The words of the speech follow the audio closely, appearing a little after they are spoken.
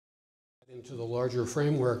Into the larger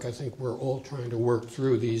framework, I think we're all trying to work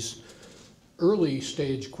through these early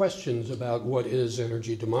stage questions about what is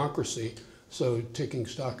energy democracy. So taking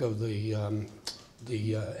stock of the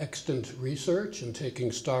extant research and taking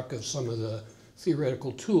stock of some of the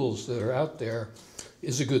theoretical tools that are out there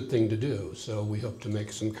is a good thing to do. So we hope to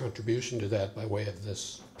make some contribution to that by way of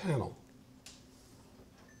this panel.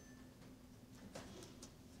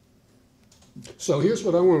 So here's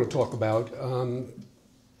what I want to talk about.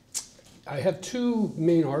 I have two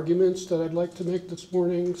main arguments that I'd like to make this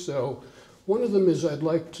morning. So one of them is I'd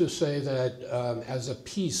like to say that as a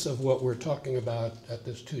piece of what we're talking about at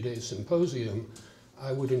this two-day symposium,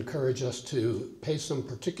 I would encourage us to pay some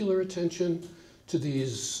particular attention to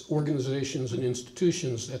these organizations and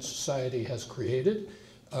institutions that society has created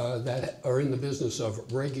that are in the business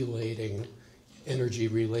of regulating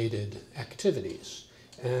energy-related activities.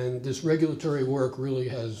 And this regulatory work really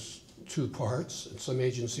has two parts. Some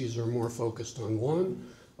agencies are more focused on one,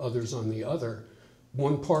 others on the other.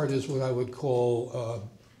 One part is what I would call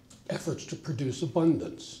efforts to produce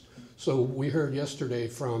abundance. So we heard yesterday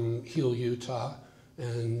from Heal Utah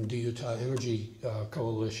and the Utah Energy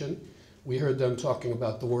Coalition. We heard them talking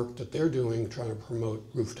about the work that they're doing, trying to promote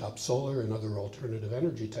rooftop solar and other alternative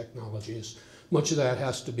energy technologies. Much of that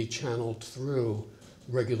has to be channeled through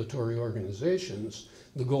regulatory organizations.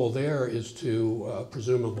 The goal there is to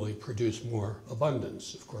presumably produce more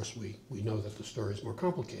abundance. Of course, we know that the story is more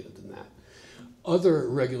complicated than that. Other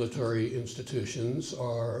regulatory institutions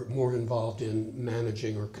are more involved in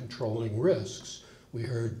managing or controlling risks. We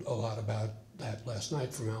heard a lot about that last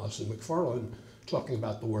night from Allison McFarland, talking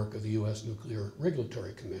about the work of the U.S. Nuclear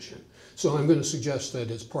Regulatory Commission. So I'm going to suggest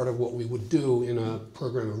that as part of what we would do in a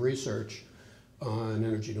program of research on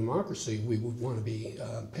energy democracy, we would want to be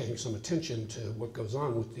paying some attention to what goes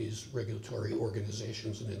on with these regulatory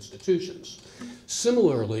organizations and institutions.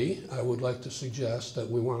 Similarly, I would like to suggest that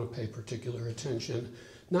we want to pay particular attention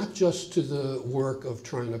not just to the work of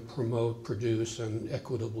trying to promote, produce, and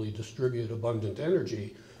equitably distribute abundant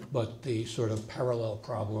energy, but the sort of parallel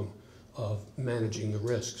problem of managing the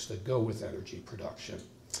risks that go with energy production.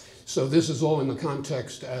 So this is all in the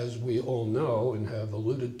context, as we all know and have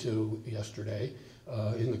alluded to yesterday,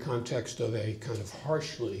 in the context of a kind of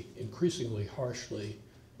increasingly harshly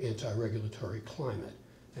anti-regulatory climate.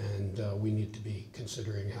 And we need to be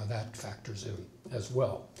considering how that factors in as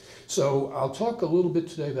well. So I'll talk a little bit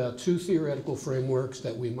today about two theoretical frameworks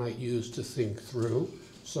that we might use to think through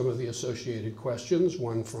some of the associated questions,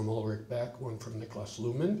 one from Ulrich Beck, one from Niklas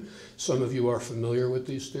Luhmann. Some of you are familiar with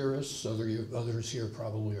these theorists, others here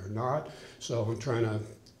probably are not. So I'm trying to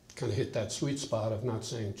kind of hit that sweet spot of not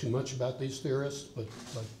saying too much about these theorists, but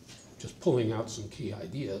just pulling out some key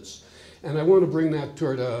ideas. And I want to bring that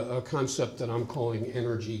toward a concept that I'm calling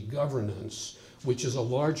energy governance, which is a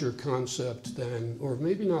larger concept than, or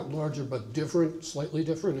maybe not larger, but different, slightly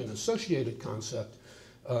different, an associated concept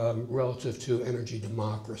relative to energy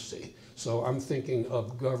democracy. So I'm thinking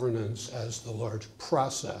of governance as the large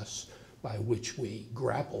process by which we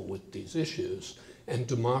grapple with these issues, and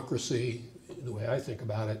democracy, the way I think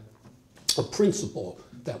about it, a principle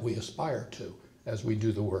that we aspire to as we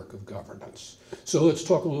do the work of governance. So let's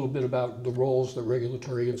talk a little bit about the roles that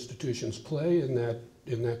regulatory institutions play in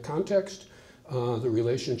that context, the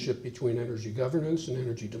relationship between energy governance and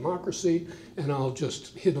energy democracy, and I'll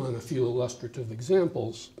just hit on a few illustrative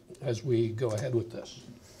examples as we go ahead with this.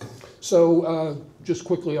 So just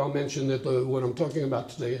quickly, I'll mention that what I'm talking about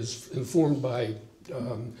today is informed by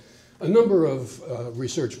a number of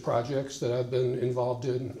research projects that I've been involved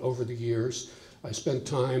in over the years. I spent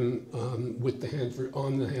time with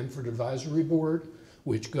on the Hanford Advisory Board,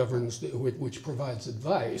 which provides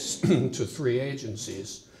advice to three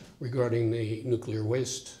agencies regarding the nuclear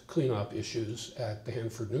waste cleanup issues at the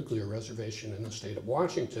Hanford Nuclear Reservation in the state of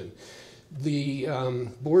Washington. The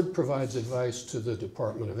board provides advice to the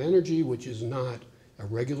Department of Energy, which is not a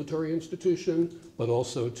regulatory institution, but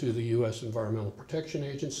also to the U.S. Environmental Protection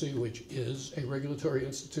Agency, which is a regulatory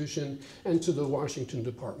institution, and to the Washington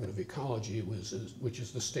Department of Ecology, which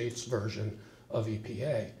is the state's version of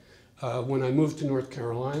EPA. When I moved to North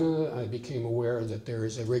Carolina, I became aware that there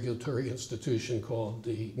is a regulatory institution called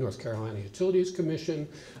the North Carolina Utilities Commission.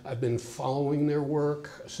 I've been following their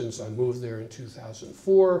work since I moved there in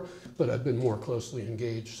 2004, but I've been more closely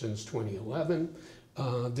engaged since 2011.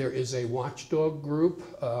 There is a watchdog group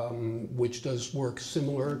which does work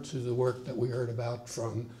similar to the work that we heard about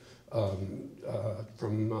from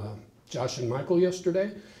Josh and Michael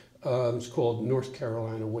yesterday. It's called North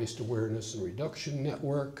Carolina Waste Awareness and Reduction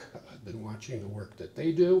Network. I've been watching the work that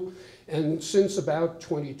they do. And since about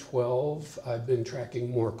 2012, I've been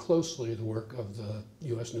tracking more closely the work of the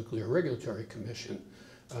U.S. Nuclear Regulatory Commission,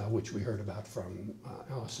 which we heard about from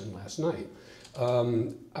Allison last night.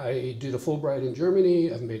 I did a Fulbright in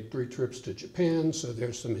Germany. I've made 3 trips to Japan, so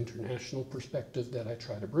there's some international perspective that I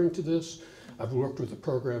try to bring to this. I've worked with a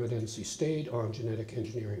program at NC State on genetic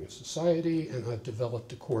engineering and society, and I've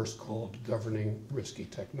developed a course called Governing Risky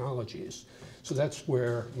Technologies. So that's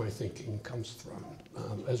where my thinking comes from,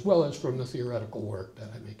 as well as from the theoretical work that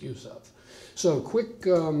I make use of. So quick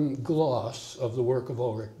gloss of the work of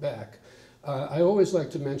Ulrich Beck. I always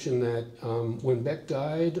like to mention that when Beck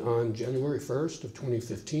died on January 1st of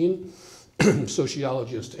 2015,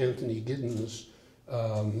 sociologist Anthony Giddens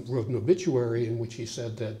wrote an obituary in which he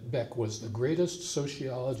said that Beck was the greatest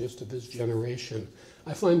sociologist of his generation.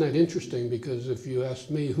 I find that interesting because if you asked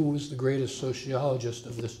me who was the greatest sociologist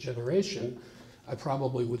of this generation, I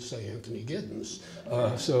probably would say Anthony Giddens.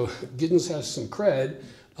 So Giddens has some cred,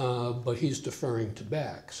 but he's deferring to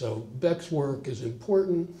Beck. So Beck's work is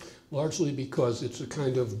important largely because it's a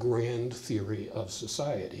kind of grand theory of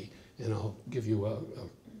society. And I'll give you a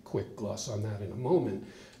quick gloss on that in a moment.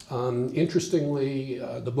 Interestingly,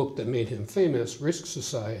 the book that made him famous, Risk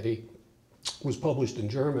Society, was published in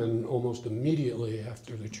German almost immediately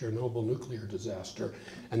after the Chernobyl nuclear disaster,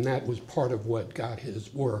 and that was part of what got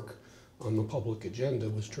his work on the public agenda,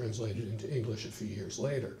 was translated into English a few years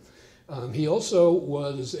later. He also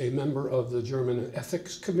was a member of the German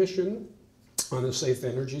Ethics Commission on a safe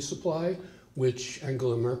energy supply, which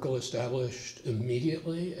Angela Merkel established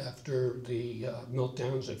immediately after the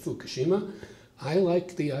meltdowns at Fukushima. I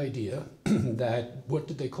like the idea that, what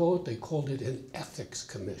did they call it? They called it an ethics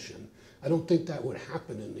commission. I don't think that would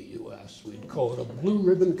happen in the US. We'd call it a blue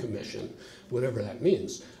ribbon commission, whatever that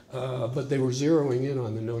means. But they were zeroing in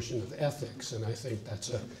on the notion of ethics, and I think that's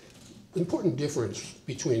an important difference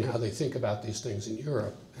between how they think about these things in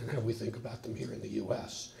Europe and how we think about them here in the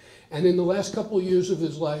US. And in the last couple of years of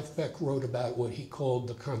his life, Beck wrote about what he called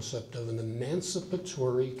the concept of an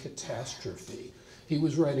emancipatory catastrophe. He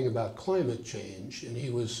was writing about climate change, and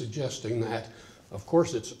he was suggesting that, of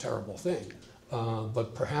course, it's a terrible thing,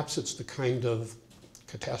 but perhaps it's the kind of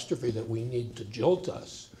catastrophe that we need to jolt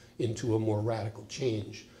us into a more radical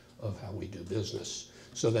change of how we do business.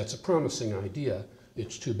 So that's a promising idea.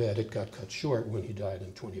 It's too bad it got cut short when he died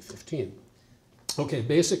in 2015. Okay,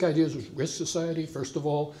 basic ideas of risk society. First of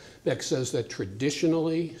all, Beck says that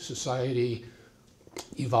traditionally society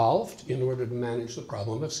evolved in order to manage the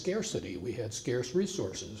problem of scarcity. We had scarce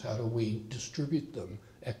resources. How do we distribute them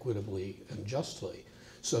equitably and justly?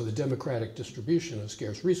 So the democratic distribution of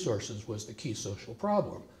scarce resources was the key social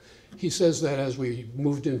problem. He says that as we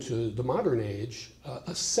moved into the modern age,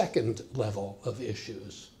 a second level of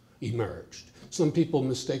issues emerged. Some people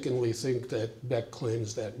mistakenly think that Beck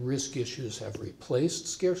claims that risk issues have replaced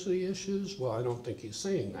scarcity issues. Well, I don't think he's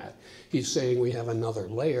saying that. He's saying we have another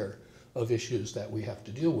layer of issues that we have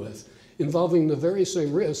to deal with, involving the very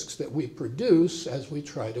same risks that we produce as we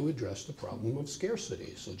try to address the problem of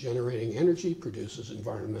scarcity. So generating energy produces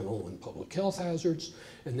environmental and public health hazards,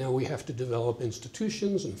 and now we have to develop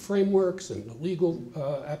institutions and frameworks and the legal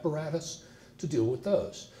apparatus to deal with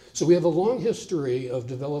those. So we have a long history of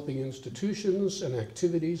developing institutions and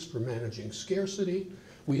activities for managing scarcity.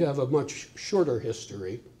 We have a much shorter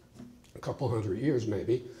history, a couple hundred years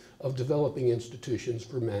maybe, of developing institutions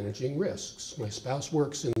for managing risks. My spouse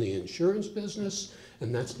works in the insurance business,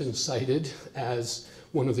 and that's been cited as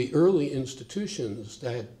one of the early institutions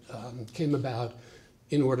that came about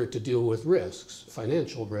in order to deal with risks,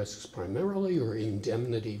 financial risks primarily, or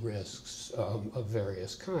indemnity risks of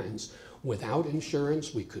various kinds. Without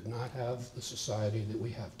insurance, we could not have the society that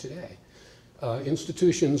we have today.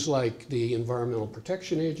 Institutions like the Environmental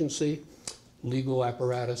Protection Agency, legal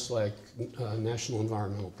apparatus like National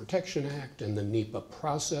Environmental Protection Act and the NEPA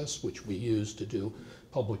process, which we use to do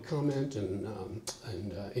public comment and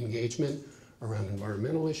engagement around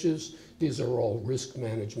environmental issues. These are all risk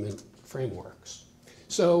management frameworks.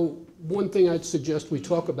 So one thing I'd suggest we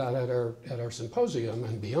talk about at our symposium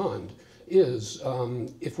and beyond is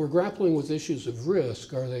if we're grappling with issues of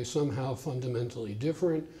risk, are they somehow fundamentally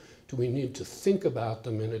different? Do we need to think about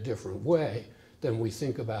them in a different way than we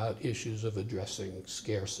think about issues of addressing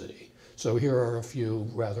scarcity? So here are a few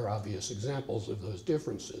rather obvious examples of those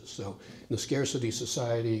differences. So in the scarcity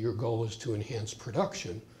society, your goal is to enhance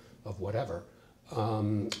production of whatever.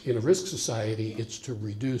 In a risk society, it's to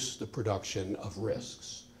reduce the production of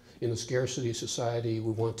risks. In a scarcity society,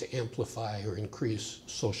 we want to amplify or increase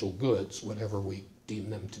social goods, whatever we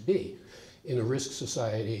deem them to be. In a risk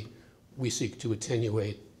society, we seek to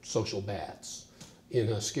attenuate social bads. In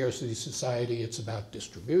a scarcity society, it's about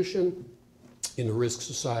distribution. In a risk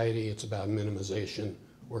society, it's about minimization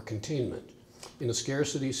or containment. In a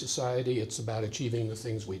scarcity society, it's about achieving the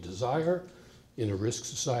things we desire. In a risk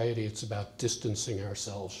society, it's about distancing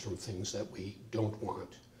ourselves from things that we don't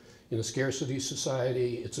want. In a scarcity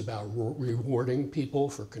society, it's about rewarding people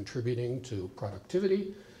for contributing to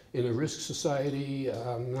productivity. In a risk society,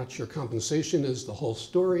 I'm not sure compensation is the whole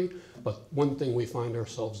story, but one thing we find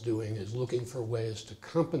ourselves doing is looking for ways to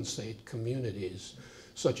compensate communities,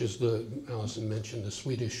 such as Alison mentioned, the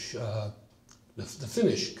Swedish, the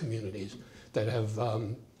Finnish communities that have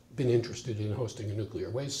been interested in hosting a nuclear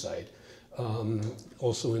waste site.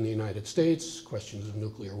 Also in the United States, questions of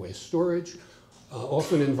nuclear waste storage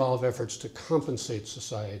often involve efforts to compensate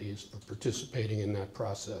societies for participating in that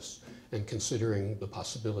process and considering the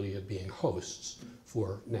possibility of being hosts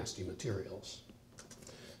for nasty materials.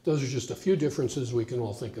 Those are just a few differences. We can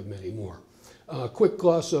all think of many more. Quick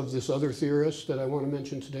gloss of this other theorist that I want to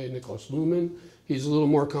mention today, Niklas Luhmann. He's a little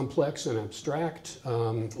more complex and abstract.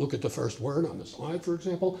 Look at the first word on the slide, for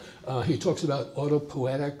example. He talks about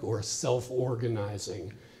autopoietic or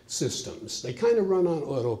self-organizing systems. They kind of run on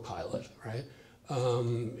autopilot, right?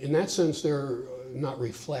 In that sense, they're not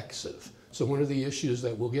reflexive. So one of the issues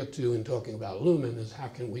that we'll get to in talking about Luhmann is how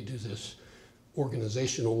can we do this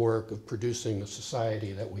organizational work of producing the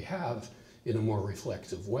society that we have in a more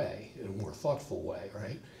reflective way, in a more thoughtful way,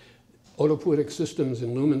 right? Autopoietic systems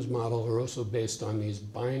in Luhmann's model are also based on these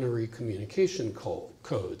binary communication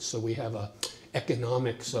codes. So we have an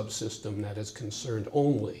economic subsystem that is concerned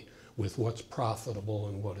only with what's profitable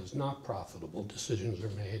and what is not profitable. Decisions are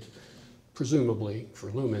made, presumably for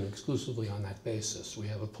Luhmann, exclusively on that basis. We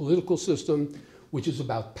have a political system which is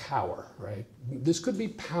about power, right? This could be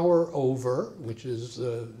power over, which is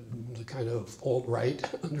the kind of alt-right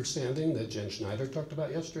understanding that Jen Schneider talked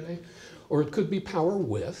about yesterday, or it could be power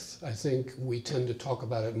with. I think we tend to talk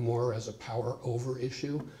about it more as a power over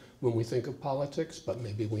issue when we think of politics, but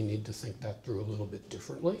maybe we need to think that through a little bit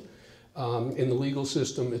differently. In the legal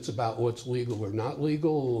system, it's about what's legal or not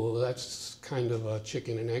legal. That's kind of a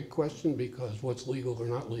chicken and egg question, because what's legal or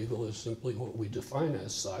not legal is simply what we define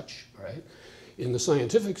as such, right? In the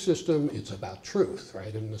scientific system, it's about truth,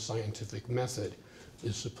 right? And the scientific method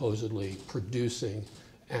is supposedly producing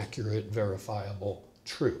accurate, verifiable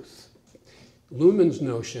truth. Luhmann's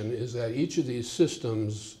notion is that each of these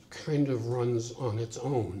systems kind of runs on its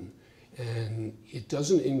own, and it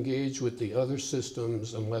doesn't engage with the other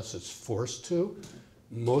systems unless it's forced to.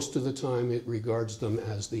 Most of the time, it regards them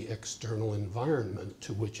as the external environment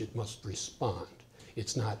to which it must respond.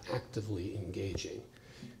 It's not actively engaging.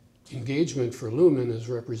 Engagement for Luhmann is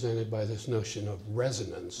represented by this notion of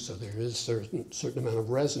resonance. So there is a certain amount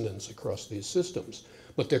of resonance across these systems.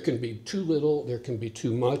 But there can be too little, there can be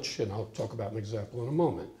too much, and I'll talk about an example in a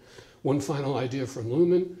moment. One final idea from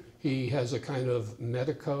Luhmann, he has a kind of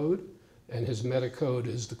metacode, and his metacode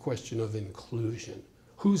is the question of inclusion.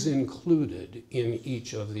 Who's included in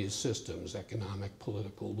each of these systems, economic,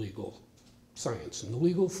 political, legal, science? In the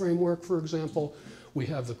legal framework, for example, we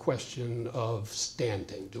have the question of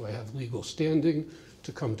standing. Do I have legal standing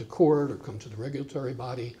to come to court or come to the regulatory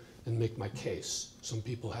body and make my case? Some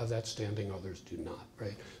people have that standing, others do not,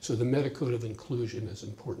 right? So the metacode of inclusion is an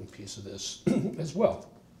important piece of this as well.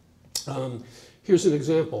 Here's an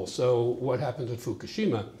example. So what happened at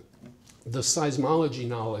Fukushima? The seismology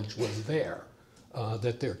knowledge was there,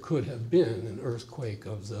 that there could have been an earthquake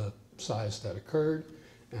of the size that occurred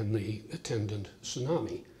and the attendant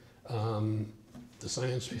tsunami. The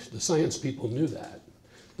science people knew that.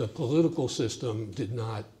 The political system did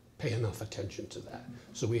not pay enough attention to that.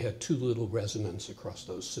 So we had too little resonance across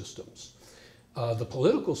those systems. The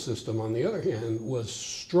political system, on the other hand, was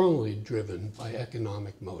strongly driven by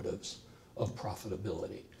economic motives of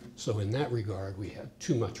profitability. So in that regard, we had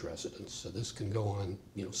too much resonance. So this can go on,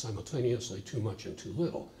 simultaneously, too much and too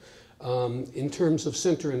little. In terms of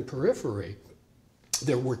center and periphery,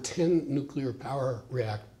 there were 10 nuclear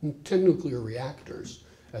reactors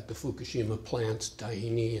at the Fukushima plants,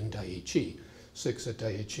 Daini and Daiichi. 6 at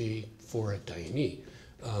Daiichi, 4 at Daini,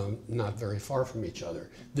 not very far from each other.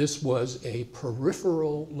 This was a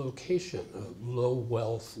peripheral location, a low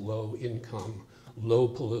wealth, low income, low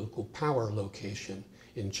political power location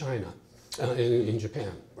in China, in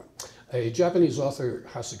Japan. A Japanese author,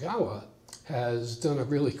 Hasegawa, has done a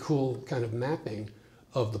really cool kind of mapping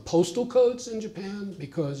of the postal codes in Japan,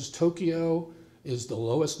 because Tokyo is the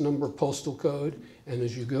lowest number postal code, and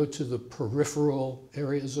as you go to the peripheral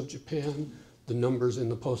areas of Japan, the numbers in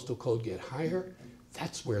the postal code get higher.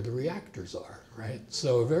 that's where the reactors are, right?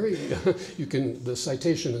 So the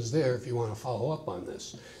citation is there if you want to follow up on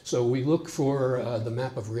this. So we look for the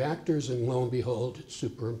map of reactors, and lo and behold, it's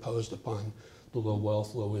superimposed upon the low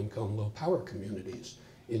wealth, low income, low power communities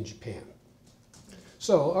in Japan.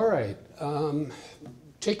 So, all right,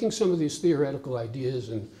 taking some of these theoretical ideas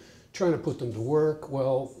and trying to put them to work,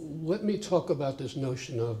 well, let me talk about this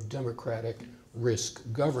notion of democratic risk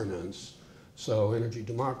governance. So energy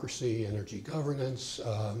democracy, energy governance,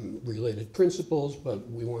 related principles, but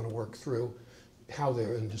we want to work through how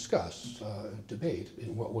they're and discuss, debate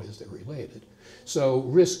in what ways they're related. So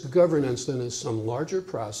risk governance then is some larger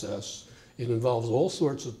process. It involves all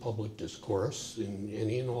sorts of public discourse in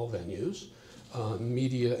any and all venues.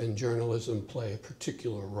 Media and journalism play a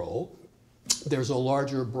particular role. There's a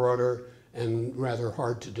larger, broader, and rather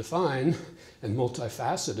hard to define and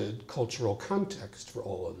multifaceted cultural context for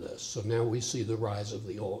all of this. So now we see the rise of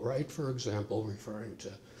the alt-right, for example, referring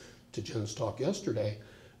to Jen's talk yesterday.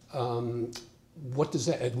 What does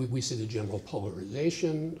that, we see the general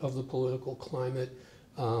polarization of the political climate.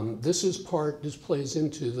 This plays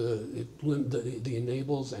into the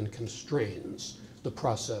enables and constrains the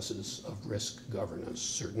processes of risk governance.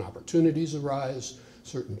 Certain opportunities arise,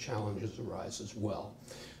 certain challenges arise as well.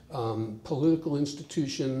 Political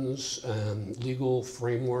institutions and legal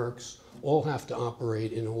frameworks all have to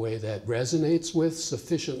operate in a way that resonates with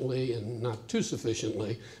sufficiently and not too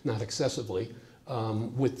sufficiently, not excessively,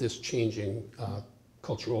 with this changing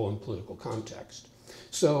cultural and political context.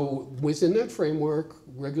 So within that framework,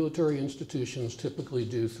 regulatory institutions typically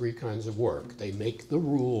do three kinds of work. They make the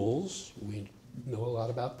rules, we know a lot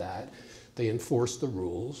about that. They enforce the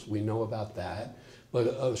rules, we know about that. But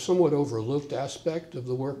a somewhat overlooked aspect of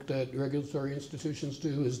the work that regulatory institutions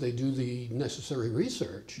do is they do the necessary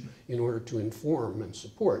research in order to inform and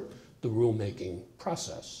support the rulemaking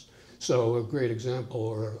process. So a great example,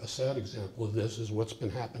 or a sad example of this, is what's been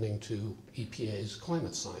happening to EPA's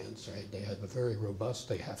climate science, right? They have had a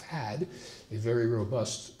very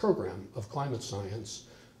robust program of climate science.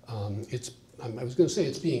 I was going to say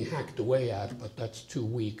it's being hacked away at, but that's too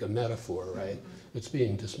weak a metaphor, right? It's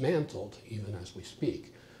being dismantled even as we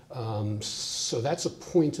speak. So that's a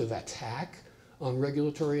point of attack on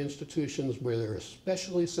regulatory institutions where they're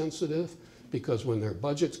especially sensitive, because when their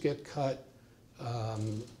budgets get cut,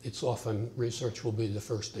 it's often research will be the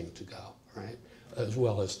first thing to go, right? As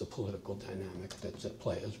well as the political dynamic that's at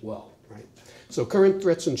play as well, right? So current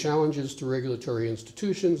threats and challenges to regulatory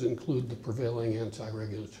institutions include the prevailing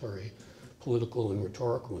anti-regulatory political and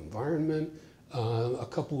rhetorical environment. A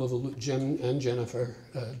couple of Jen and Jenny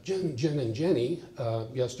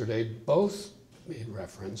yesterday both made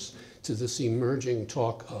reference to this emerging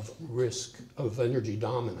talk of risk of energy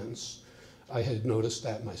dominance. I had noticed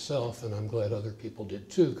that myself, and I'm glad other people did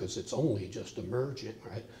too, because it's only just emerging,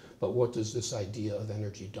 right? But what does this idea of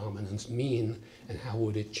energy dominance mean, and how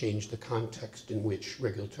would it change the context in which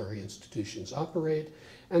regulatory institutions operate?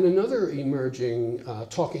 And another emerging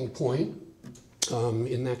talking point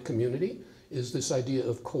in that community is this idea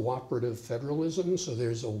of cooperative federalism. So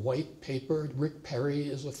there's a white paper. Rick Perry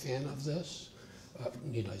is a fan of this.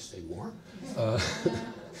 Need I say more?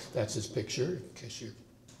 That's his picture, in case you're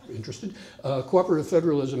interested. Cooperative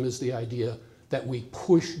federalism is the idea that we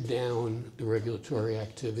push down the regulatory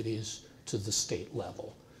activities to the state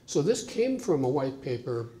level. So this came from a white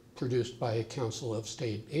paper produced by a council of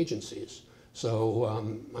state agencies.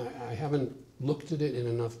 So I haven't looked at it in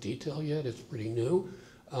enough detail yet. It's pretty new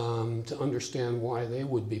to understand why they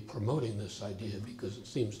would be promoting this idea, because it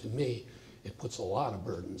seems to me it puts a lot of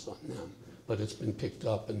burdens on them. But it's been picked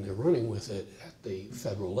up and they're running with it at the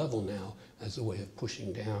federal level now as a way of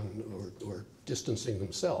pushing down or distancing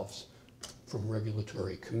themselves from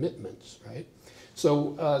regulatory commitments, right?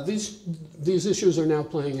 So these issues are now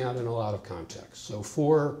playing out in a lot of contexts. So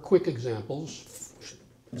 4 quick examples.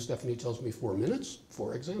 Stephanie tells me 4 minutes,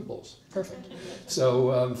 4 examples. Perfect.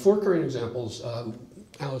 So 4 current examples.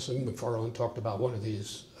 Alison McFarland talked about one of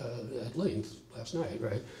these at length last night,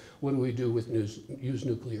 right? What do we do with used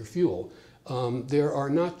nuclear fuel? There are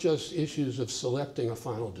not just issues of selecting a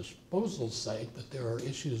final disposal site, but there are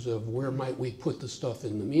issues of where might we put the stuff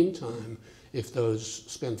in the meantime if those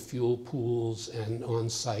spent fuel pools and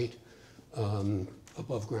on-site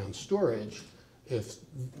above ground storage, if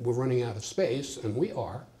we're running out of space, and we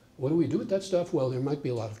are, what do we do with that stuff? Well, there might be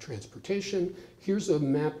a lot of transportation. Here's a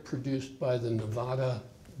map produced by the Nevada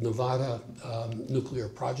Nuclear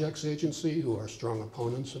Projects Agency, who are strong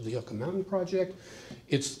opponents of the Yucca Mountain Project.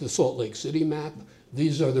 It's the Salt Lake City map.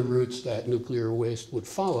 These are the routes that nuclear waste would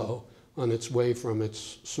follow on its way from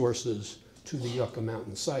its sources to the Yucca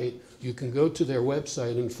Mountain site. You can go to their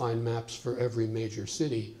website and find maps for every major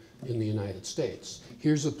city in the United States.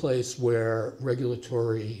 Here's a place where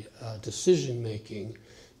regulatory decision-making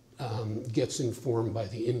gets informed by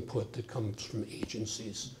the input that comes from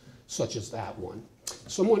agencies such as that one.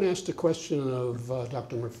 Someone asked a question of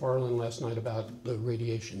Dr. McFarland last night about the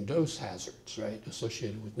radiation dose hazards, right,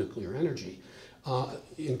 associated with nuclear energy.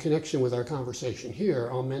 In connection with our conversation here,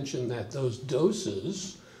 I'll mention that those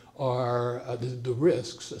doses are, the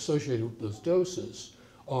risks associated with those doses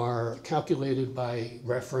are calculated by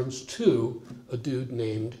reference to a dude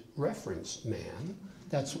named Reference Man.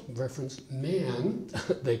 That's Reference Man,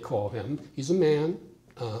 they call him. He's a man.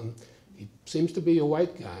 He seems to be a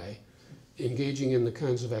white guy engaging in the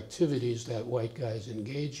kinds of activities that white guys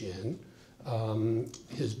engage in.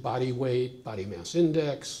 His body weight, body mass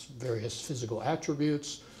index, various physical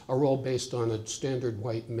attributes are all based on a standard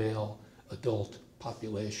white male adult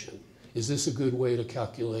population. Is this a good way to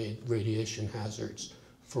calculate radiation hazards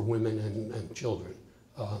for women and children?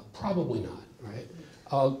 Probably not, right?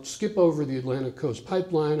 I'll skip over the Atlantic Coast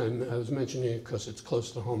Pipeline. I was mentioning it because it's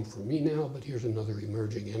close to home for me now, but here's another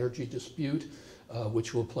emerging energy dispute,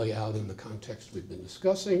 which will play out in the context we've been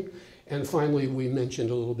discussing. And finally, we mentioned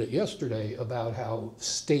a little bit yesterday about how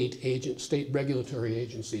state regulatory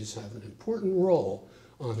agencies have an important role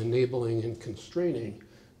on enabling and constraining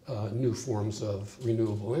new forms of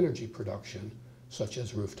renewable energy production, such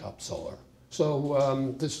as rooftop solar.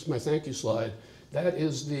 So this is my thank you slide. That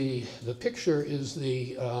is the picture is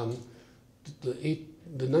the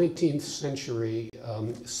 19th century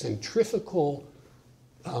centrifugal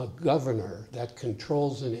governor that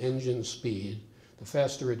controls an engine speed. The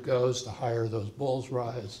faster it goes, the higher those balls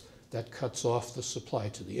rise. That cuts off the supply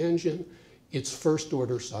to the engine. It's first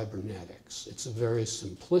order cybernetics. It's a very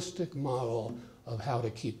simplistic model of how to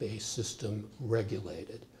keep a system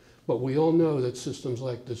regulated. But we all know that systems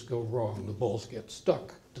like this go wrong. The balls get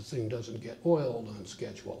stuck. The thing doesn't get oiled on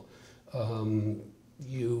schedule.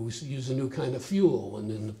 You use a new kind of fuel, and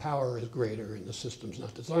then the power is greater, and the system's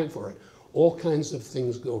not designed for it. All kinds of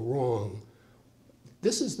things go wrong.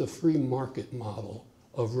 This is the free market model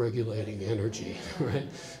of regulating energy, right?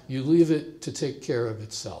 You leave it to take care of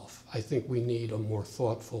itself. I think we need a more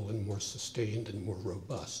thoughtful and more sustained and more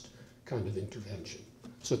robust kind of intervention.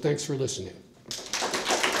 So thanks for listening.